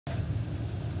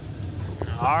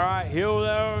All right,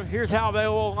 here's how they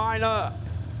will line up.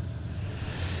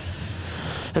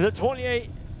 In the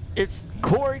 28, it's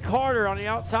Corey Carter. On the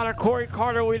outside of Corey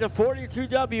Carter will be the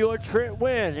 42W of Trent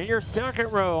Wynn. In your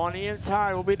second row on the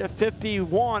inside will be the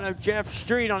 51 of Jeff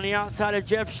Street. On the outside of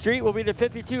Jeff Street will be the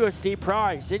 52 of Steve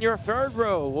Price. In your third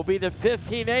row will be the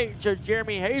 15H of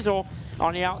Jeremy Hazel.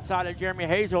 On the outside of Jeremy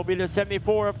Hazel will be the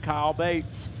 74 of Kyle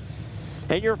Bates.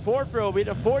 In your fourth row will be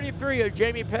the 43 of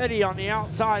Jamie Petty. On the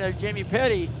outside of Jamie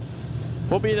Petty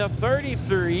will be the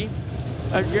 33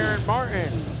 of Jaron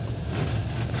Martin.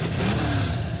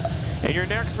 In your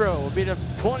next row will be the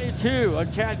 22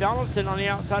 of Chad Donaldson. On the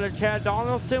outside of Chad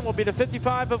Donaldson will be the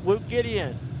 55 of Luke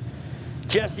Gideon.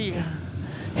 Jesse,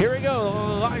 here we go.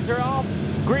 The lights are off.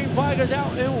 Green flag is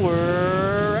out, and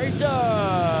we're racing.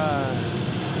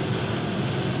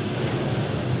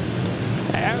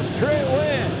 As Trent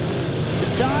Wynn,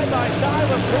 side by side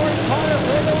with Corey Carter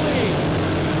for the lead.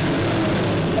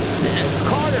 And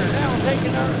Carter now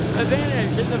taking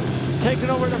advantage and taking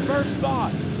over the first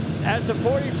spot, as the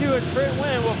 42 of Trent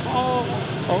Wynn will follow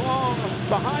along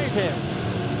behind him.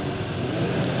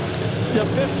 The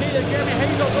 15 of Jeremy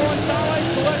Hazel going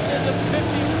sideways, collecting the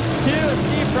 52 of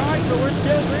Steve Price, but we're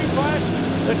still green flag.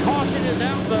 The caution is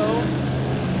out though.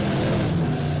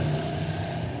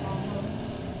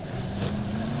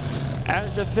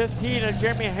 As the 15 of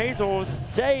Jeremy Hazel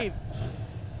saved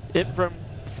it from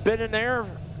spinning there.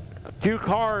 A few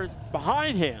cars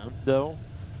behind him though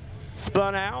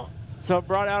spun out, so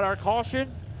brought out our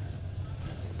caution.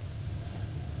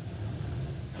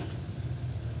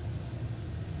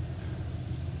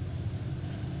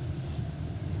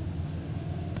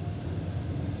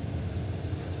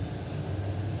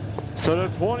 So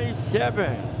the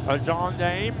 27 of John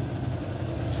Dame,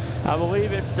 I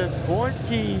believe it's the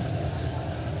 22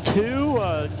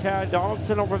 Chad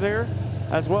Donaldson over there,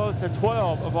 as well as the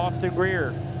 12 of Austin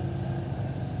Greer.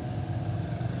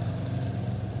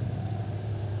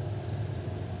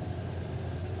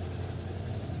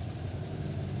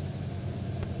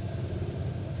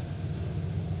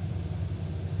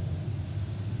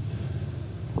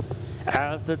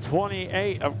 As the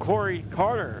 28 of Corey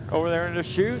Carter over there in the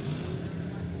chute.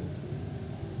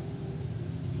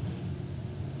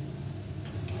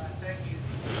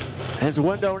 His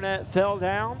window net fell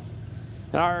down.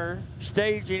 Our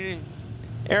staging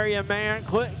area man,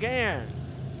 Clint Gann,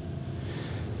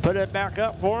 put it back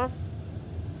up for him.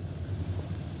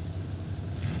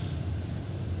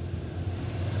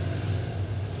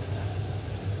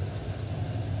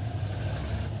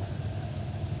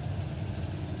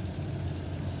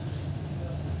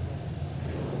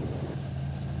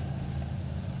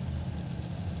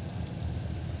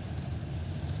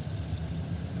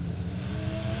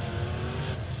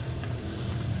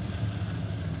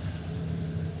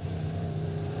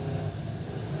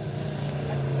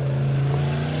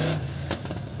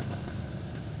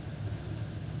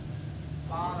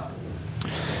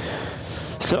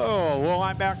 So we'll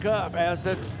line back up as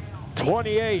the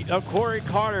 28 of Corey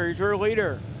Carter is your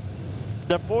leader.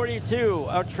 The 42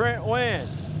 of Trent Wynn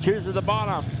chooses the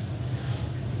bottom.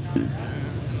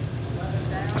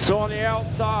 So on the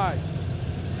outside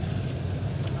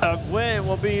of Wynn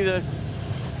will be the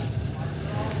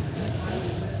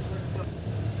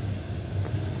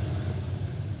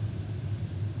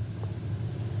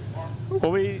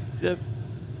will be the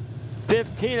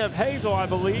 15 of Hazel, I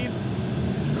believe.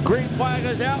 Green flag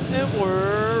is out and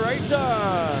we're racing.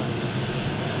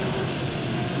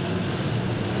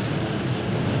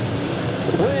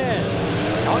 Wynn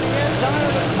on the inside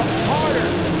of the Carter,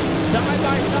 side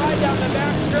by side down the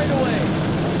back straightaway.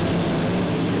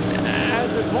 As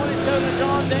the 27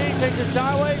 John Dane takes it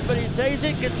sideways, but he saves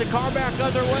it, gets the car back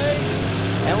other way,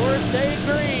 and we're staying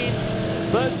green.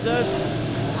 But the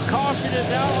caution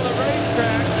is out on the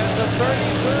racetrack. That's the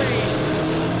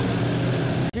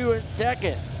 33. 2 in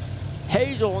second.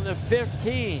 Hazel in the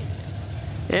 15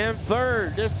 in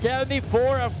third. The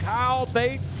 74 of Kyle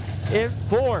Bates in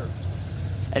fourth.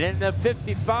 And then the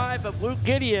 55 of Luke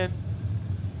Gideon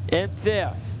in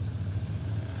fifth.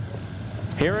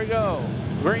 Here we go.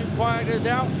 Green flag is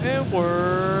out and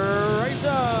we're racing.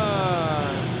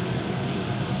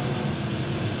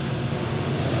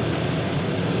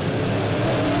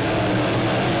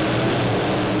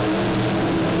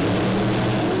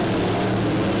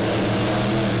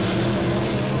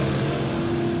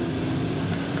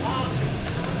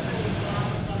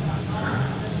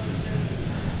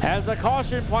 As the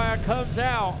caution flag comes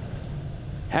out,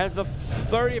 has the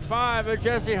 35 of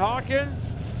Jesse Hawkins.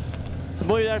 I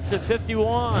believe that's the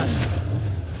 51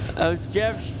 of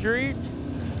Jeff Street.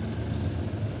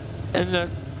 And the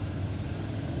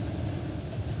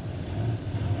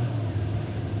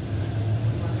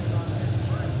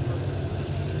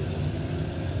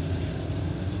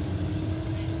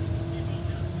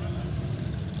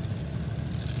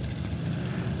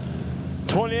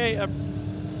 28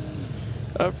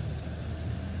 of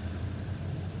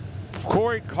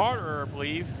Corey Carter, I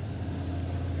believe.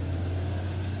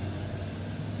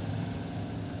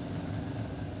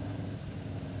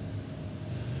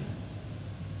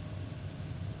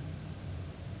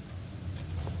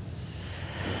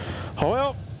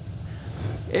 Well,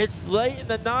 it's late in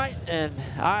the night and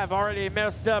I've already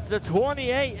messed up. The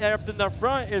 28 up in the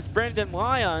front is Brendan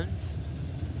Lyons.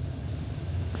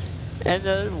 And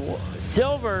the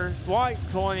silver white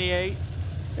 28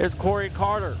 is Corey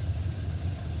Carter.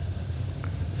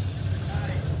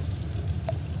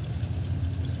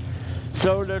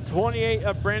 So the 28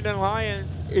 of Brendan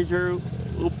Lyons is your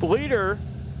leader,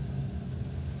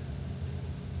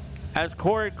 as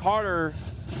Corey Carter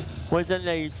was in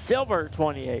the silver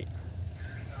 28.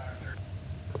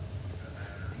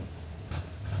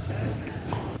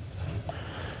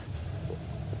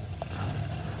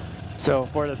 So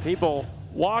for the people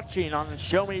watching on the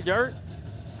Show Me Dirt,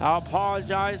 I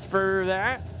apologize for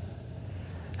that.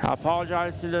 I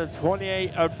apologize to the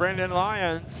 28 of Brendan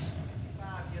Lyons,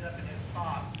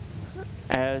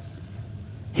 as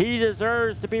he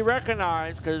deserves to be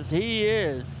recognized because he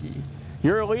is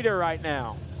your leader right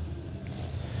now.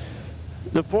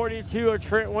 The 42 of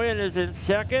Trent Wynn is in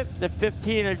second. The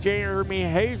 15 of Jeremy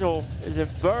Hazel is in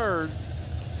third.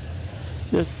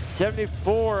 The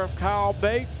 74 of Kyle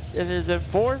Bates is in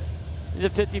fourth. And the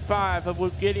 55 of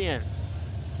Luke Gideon.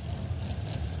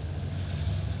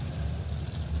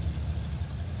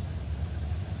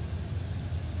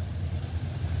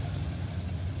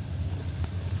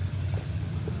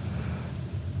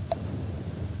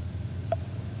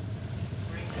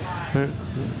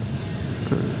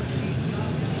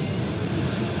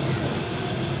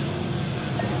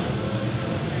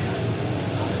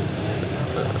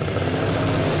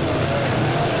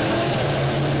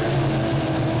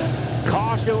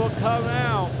 Caution will come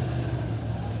out,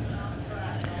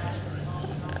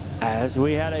 as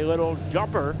we had a little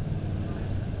jumper.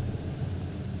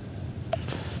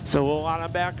 So we'll line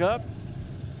them back up.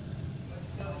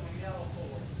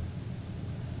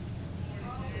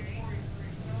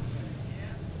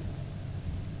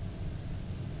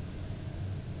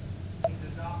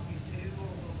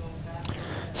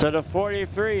 So the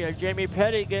 43 of Jamie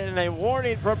Petty getting a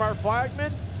warning from our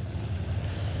flagman.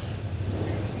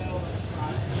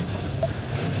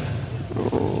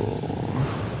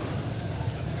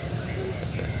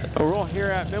 A rule here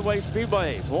at Midway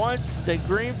Speedway: once the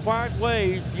green flag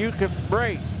waves, you can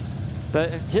race, but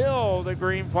until the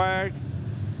green flag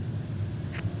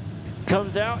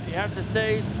comes out, you have to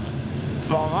stay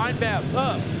line back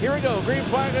up. Here we go, green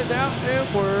flag is out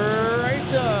and we're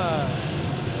racing.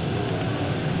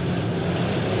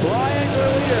 Ryan, your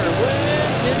leader,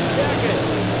 wins in second.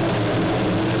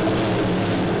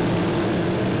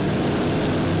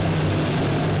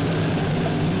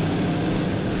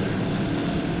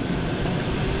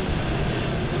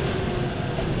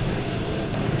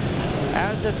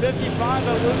 As the 55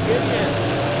 of Luke Gideon,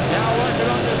 now working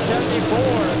on the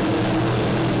 74.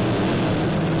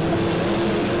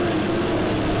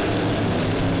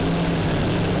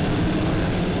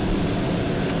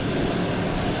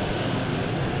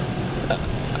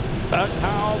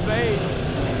 Kyle Bates.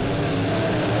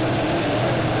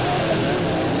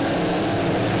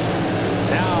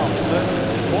 Now, the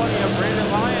 20 of Brandon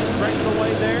Lyons breaking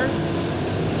away there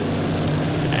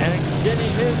and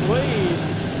extending his lead.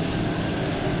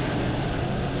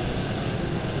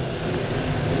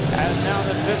 As now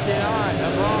the 59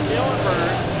 of Ron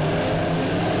Dillenberg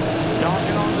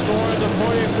knocking on the door of the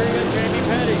 43 of Jamie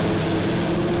Petty.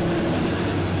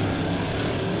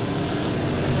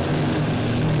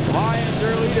 Lyons,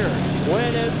 your leader.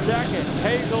 Wynn in second.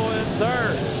 Hazel in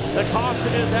third. The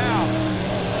caution is out.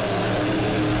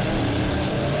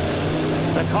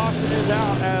 The caution is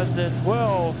out as the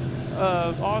 12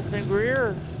 of Austin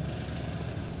Greer.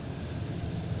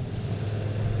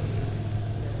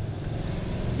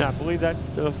 I believe that's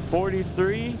the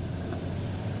 43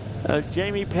 of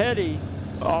Jamie Petty,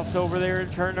 also over there in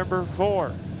turn number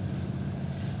 4.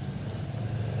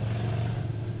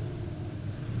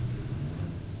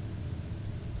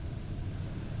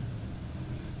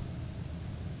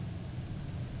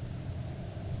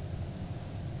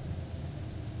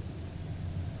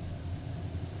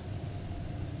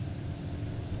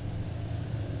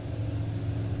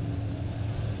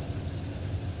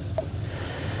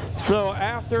 So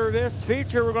after this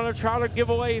feature, we're going to try to give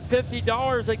away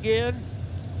 $50 again.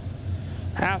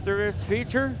 After this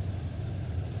feature.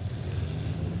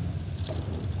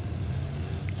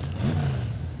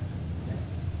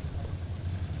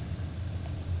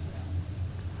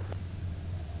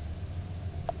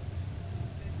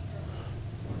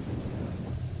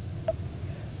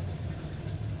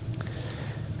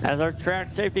 as our track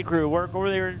safety crew work over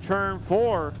there in turn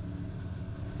 4.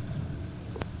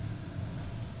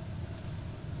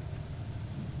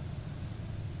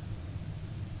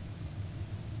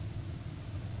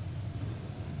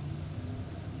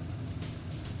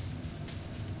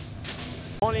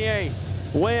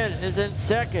 Wynn is in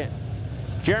second.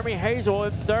 Jeremy Hazel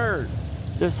in third.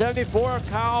 The 74 of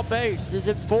Kyle Bates is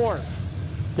in fourth.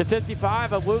 The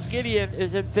 55 of Luke Gideon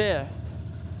is in fifth.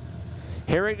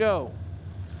 Here we go.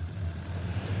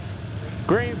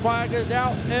 Green flag is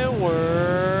out and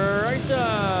we're racing.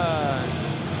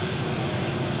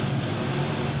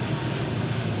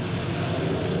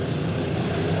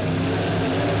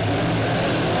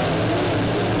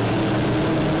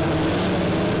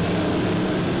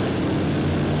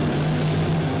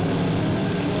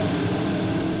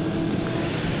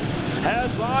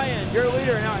 As Lion, your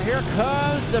leader. Now here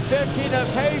comes the 15 of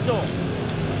Hazel.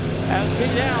 As he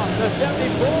down, the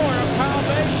 74 of Kyle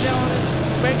Bates now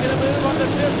making a move on the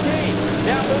 15.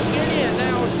 Now Luke Gideon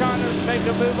now is trying to make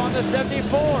a move on the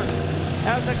 74.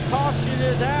 As the caution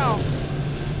is out.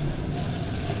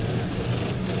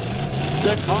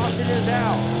 The caution is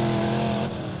out.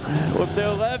 With the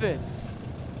 11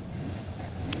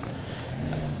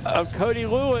 of Cody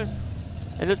Lewis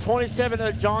and the 27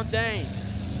 of John Dane.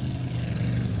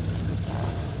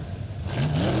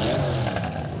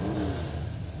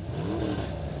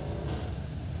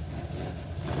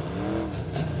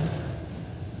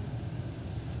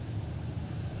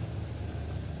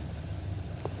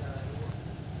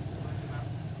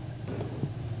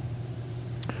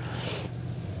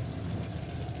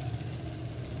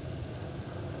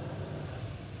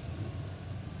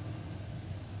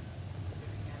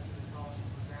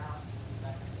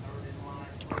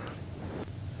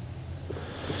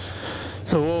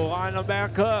 So we'll line them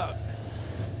back up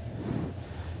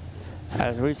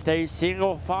as we stay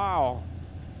single file.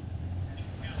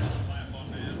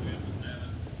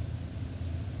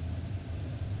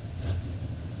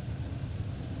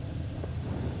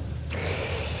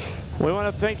 We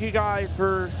want to thank you guys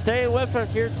for staying with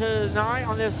us here tonight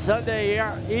on this Sunday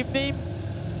evening.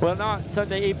 Well, not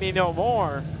Sunday evening no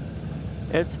more.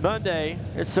 It's Monday,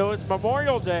 and so it's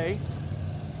Memorial Day.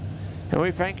 And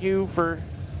we thank you for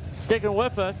sticking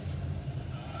with us.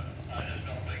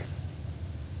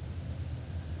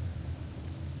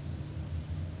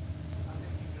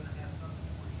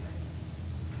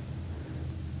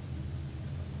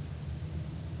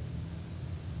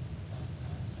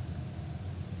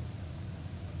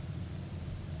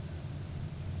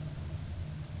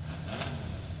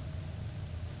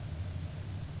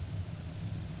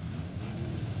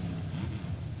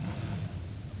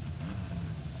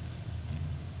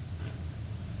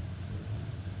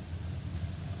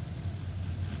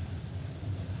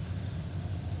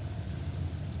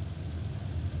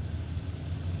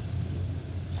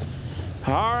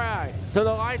 All right, so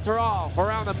the lights are off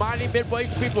around the mighty Midway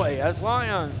Speedway as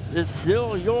Lions is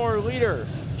still your leader.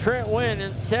 Trent Wynn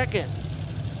in second.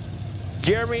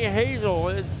 Jeremy Hazel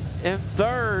is in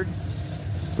third.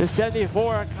 The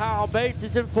 74 of Kyle Bates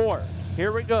is in fourth.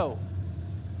 Here we go.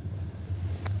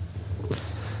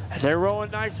 As they're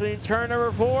rolling nicely in turn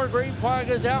number 4, green flag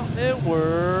is out and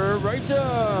we're racing.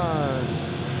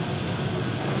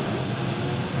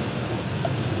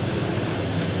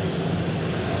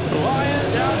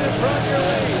 Lions out in front your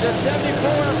lead. The 74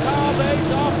 of Kyle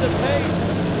Bates off the pace.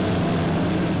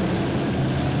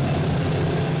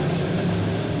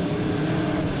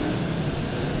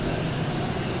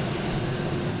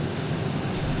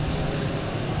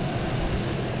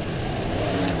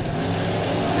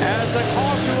 As the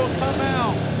caution will come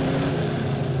out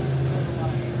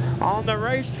on the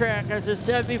racetrack as the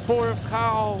 74 of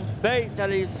Kyle Bates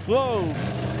at a slow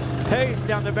pace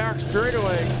down the back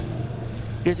straightaway.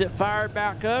 Gets it fired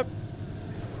back up.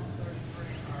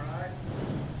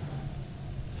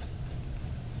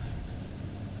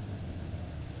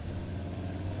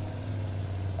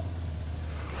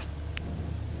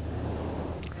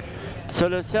 So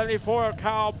the 74 of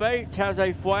Kyle Bates has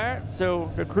a flat.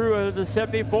 So the crew of the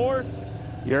 74,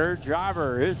 your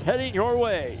driver is heading your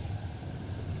way.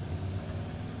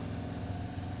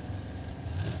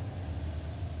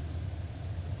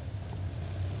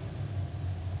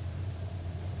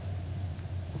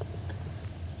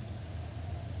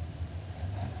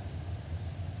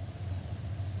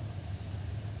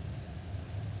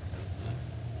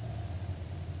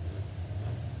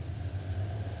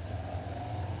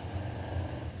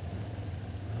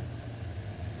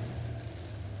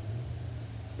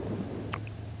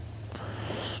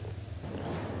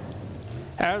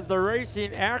 As the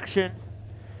racing action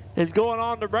is going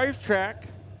on the racetrack,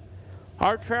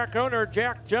 Our track owner,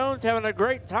 Jack Jones, having a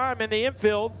great time in the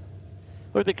infield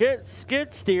with the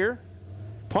skid steer,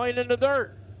 playing in the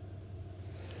dirt.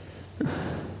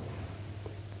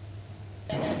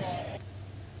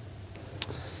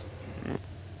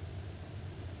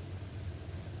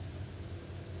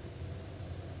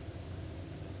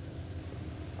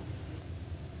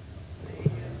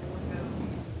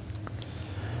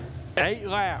 Eight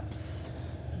laps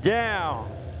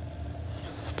down.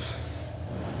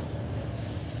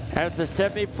 As the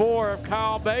 74 of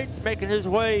Kyle Bates making his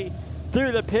way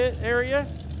through the pit area.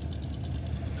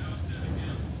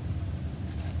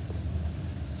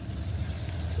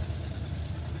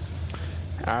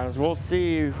 As we'll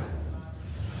see.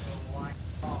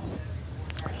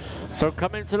 So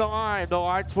coming to the line, the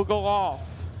lights will go off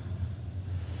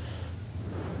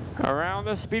around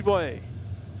the speedway.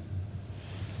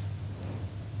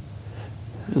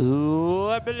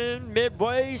 Lebanon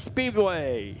Midway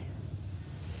Speedway.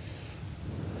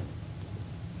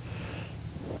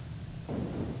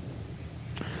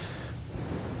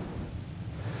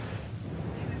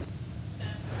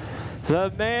 The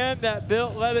man that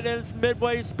built Lebanon's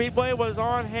Midway Speedway was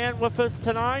on hand with us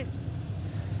tonight.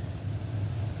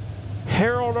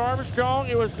 Harold Armstrong,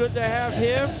 it was good to have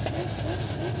him.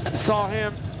 Saw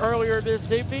him earlier this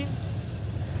evening.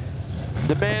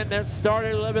 The man that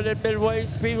started Lebanon Midway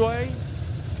Speedway.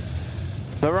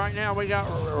 But right now we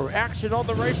got action on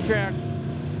the racetrack.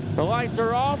 The lights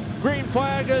are off, green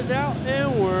flag is out,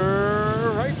 and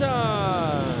we're racing.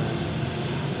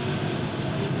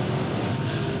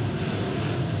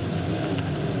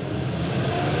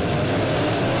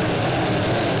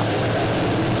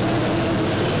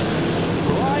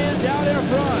 Out in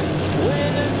front,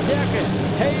 Wynn in second,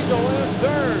 Hazel in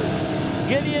third,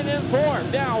 Gideon in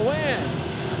fourth. Now Wynn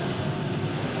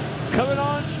coming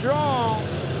on strong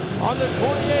on the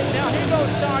 28. Now he goes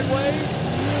sideways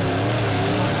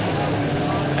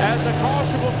as the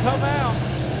caution will come out.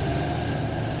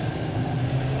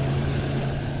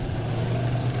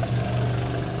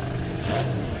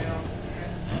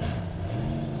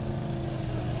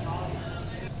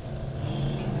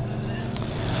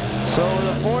 So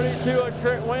the 42 of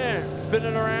Trent Wynn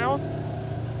spinning around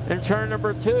in turn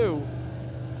number 2.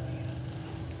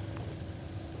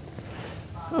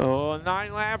 Oh,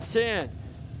 9 laps in.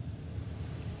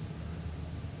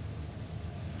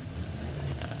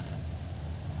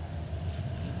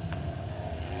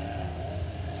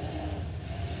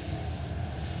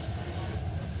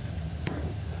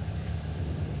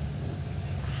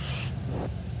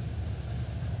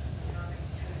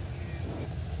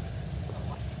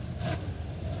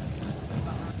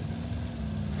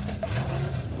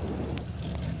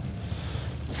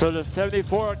 So the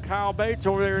 74 of Kyle Bates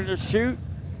over there in the chute.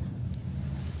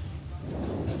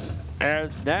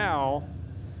 As now,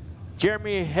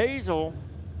 Jeremy Hazel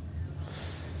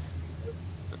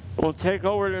will take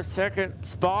over the second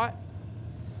spot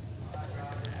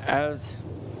as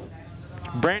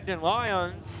Brandon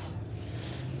Lyons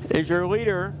is your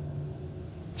leader.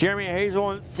 Jeremy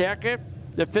Hazel in second.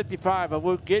 The 55 of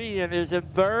Luke Gideon is in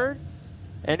third.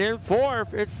 And in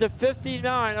fourth, it's the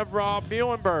 59 of Rob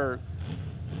Muhlenberg.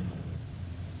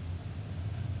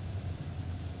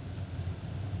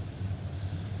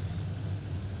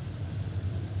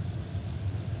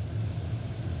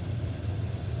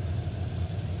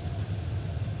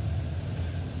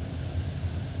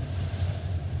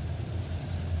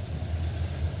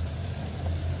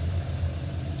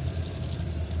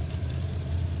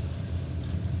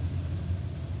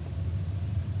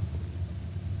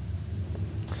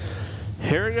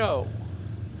 Here we go.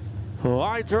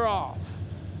 Lights are off.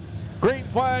 Green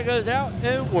flag is out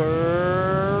and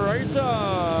we're racing.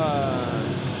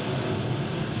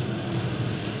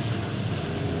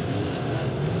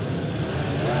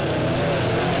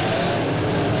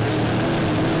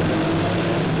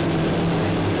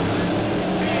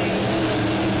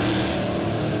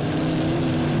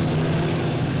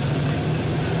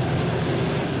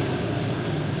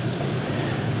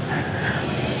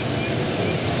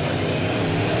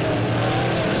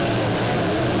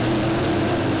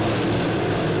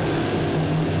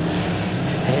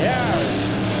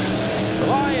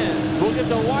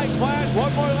 The white flag,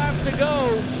 one more lap to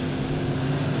go.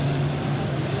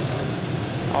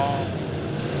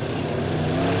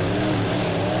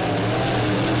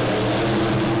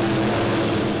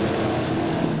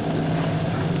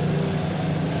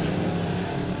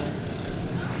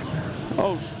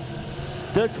 Oh,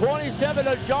 the 27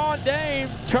 of John Dame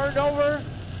turned over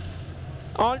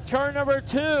on turn number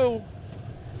 2.